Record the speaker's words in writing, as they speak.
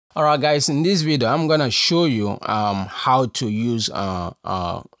Alright guys, in this video I'm gonna show you how to use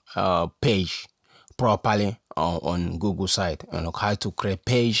page properly on Google site, and how to create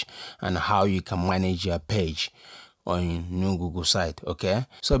page and how you can manage your page on new Google site. Okay,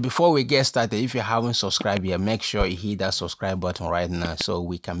 so before we get started, if you haven't subscribed yet, make sure you hit that subscribe button right now so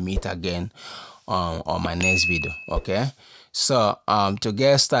we can meet again on my next video. Okay, so to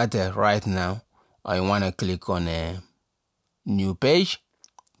get started right now, I want to click on a new page.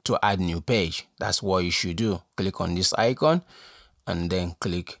 To add new page, that's what you should do. Click on this icon and then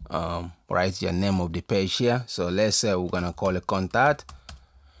click write your name of the page here. So let's say we're gonna call it contact,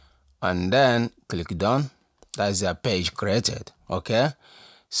 and then click done. That's your page created. Okay,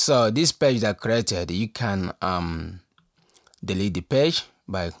 so this page that created, you can delete the page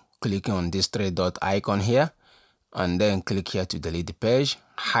by clicking on this three dot icon here, and then click here to delete the page.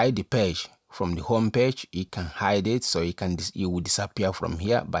 Hide the page from the home page. You can hide it, so it will disappear from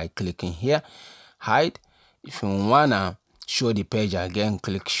here by clicking here, hide. If you wanna show the page again,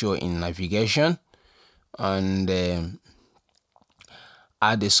 click show in navigation, and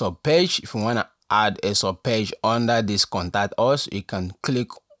add a sub page. If you wanna add a sub page under this contact us, you can click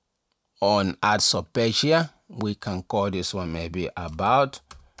on add sub page here. We can call this one maybe about,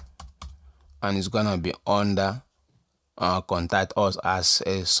 and it's gonna be under contact us as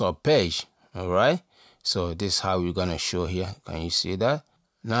a sub page. All right, so this is how we're gonna show here. Can you see that?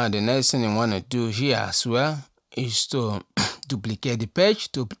 Now the next thing you want to do here as well is to duplicate the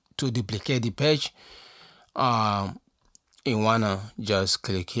page. To duplicate the page, you wanna just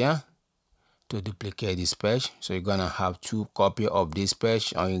click here to duplicate this page. So you're gonna have two copies of this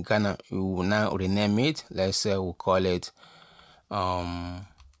page, or you will now rename it. Let's say we'll call it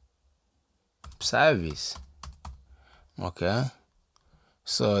service. Okay,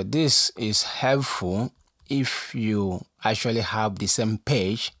 so this is helpful if you actually have the same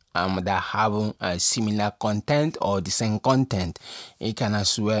page that have a similar content or the same content. You can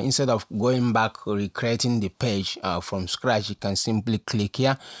as well, instead of going back recreating the page from scratch, you can simply click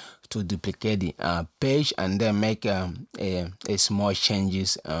here to duplicate the page, and then make a small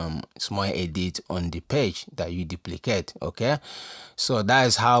changes, small edit on the page that you duplicate. Okay, so that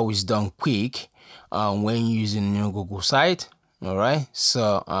is how it's done quick when using new Google site. All right,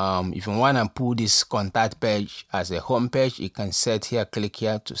 so if you want to put this contact page as a home page, you can set here, click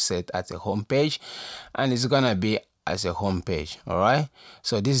here to set as a home page, and it's gonna be as a home page. All right,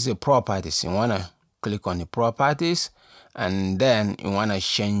 so this is the properties. You want to click on the properties, and then you want to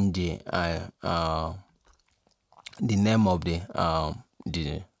change the name of the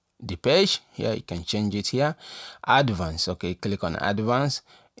page here. You can change it here. Advanced. Okay, click on advanced.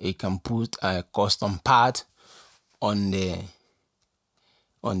 You can put a custom path on the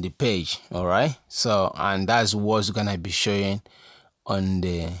page. All right, so and that's what's gonna be showing on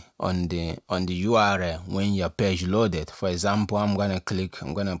the URL when your page loaded. For example, I'm gonna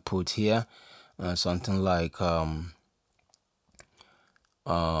put here something like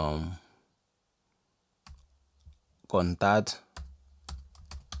contact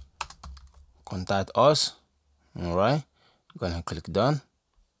us. All right, I'm gonna click done.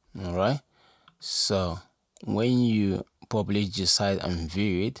 All right, so when you publish the site and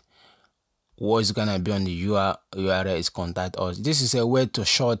view it, what's gonna be on the URL is contact us. This is a way to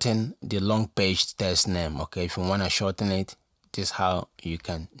shorten the long page text name. Okay, if you want to shorten it, this is how you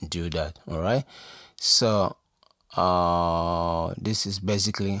can do that. All right, so this is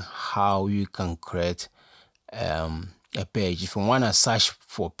basically how you can create a page. If you want to search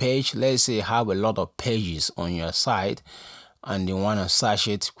for page, let's say you have a lot of pages on your site and you want to search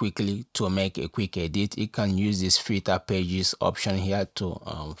it quickly to make a quick edit, you can use this filter pages option here to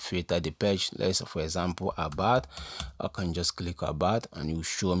filter the page. Let's say, for example, about. I can just click about and it will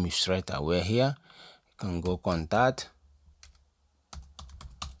show me straight away here. You can go contact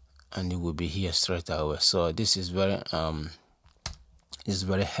and it will be here straight away. So this is very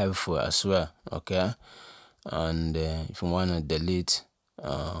helpful as well. Okay, and if you want to delete,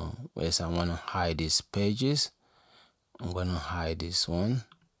 yes, I want to hide these pages. I'm gonna hide this one.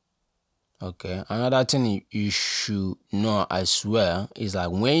 Okay, another thing you should know as well is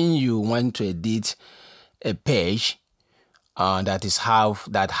that when you want to edit a page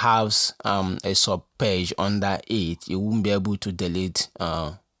that has a sub page under it, you won't be able to delete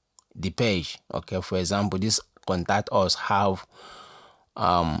the page. Okay, for example, this contact us have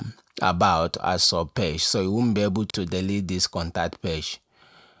about as sub page, so you won't be able to delete this contact page.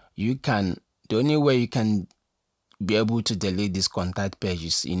 The only way you can be able to delete this contact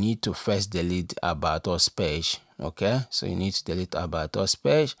pages, you need to first delete about us page. Okay, so you need to delete about us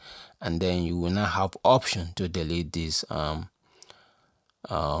page, and then you will now have option to delete this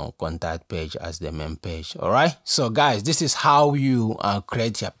contact page as the main page. All right, so guys, this is how you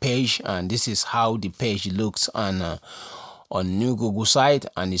create your page, and this is how the page looks on new Google site,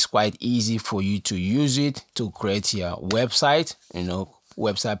 and it's quite easy for you to use it to create your website,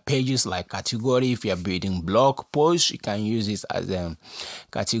 website pages like category. If you're building blog posts, you can use it as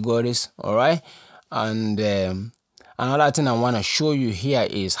categories. All right, and another thing I want to show you here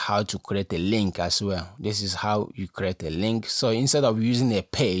is how to create a link as well. This is how you create a link. So instead of using a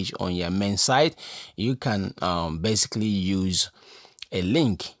page on your main site, you can basically use a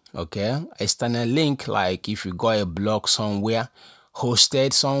link, okay, external link. Like if you got a blog somewhere,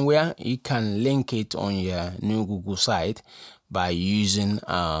 hosted somewhere, you can link it on your new Google site by using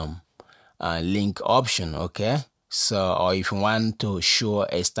a link option, okay. So, or if you want to show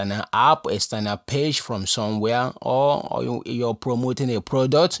external app, external page from somewhere, or you're promoting a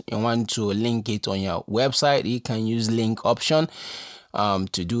product, you want to link it on your website, you can use link option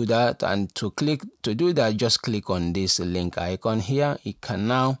to do that. And to do that, just click on this link icon here. You can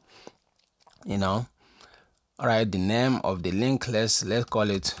now, write the name of the link. Let's call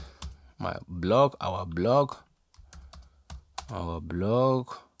it my blog, our blog.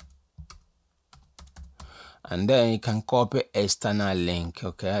 And then you can copy external link,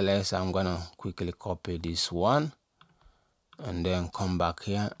 okay. I'm gonna quickly copy this one and then come back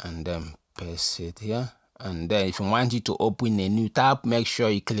here and then paste it here. And then if you want it to open a new tab, make sure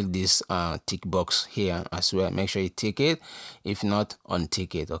you click this tick box here as well. Make sure you tick it, if not,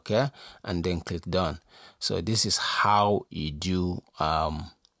 untick it, okay, and then click done. So this is how you do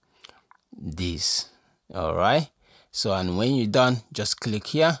this. All right, so and when you're done, just click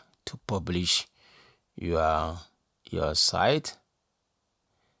here to publish your site,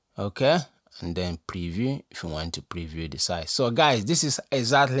 okay, and then preview if you want to preview the site. So guys, this is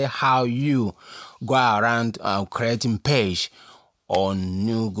exactly how you go around creating page on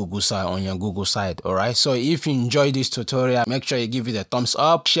new Google site, on your Google site. All right, so if you enjoyed this tutorial, make sure you give it a thumbs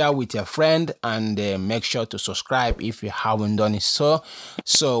up, share with your friend, and make sure to subscribe if you haven't done it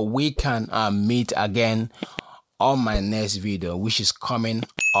so we can meet again on my next video, which is coming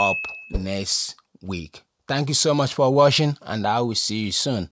up next week. Thank you so much for watching, and I will see you soon.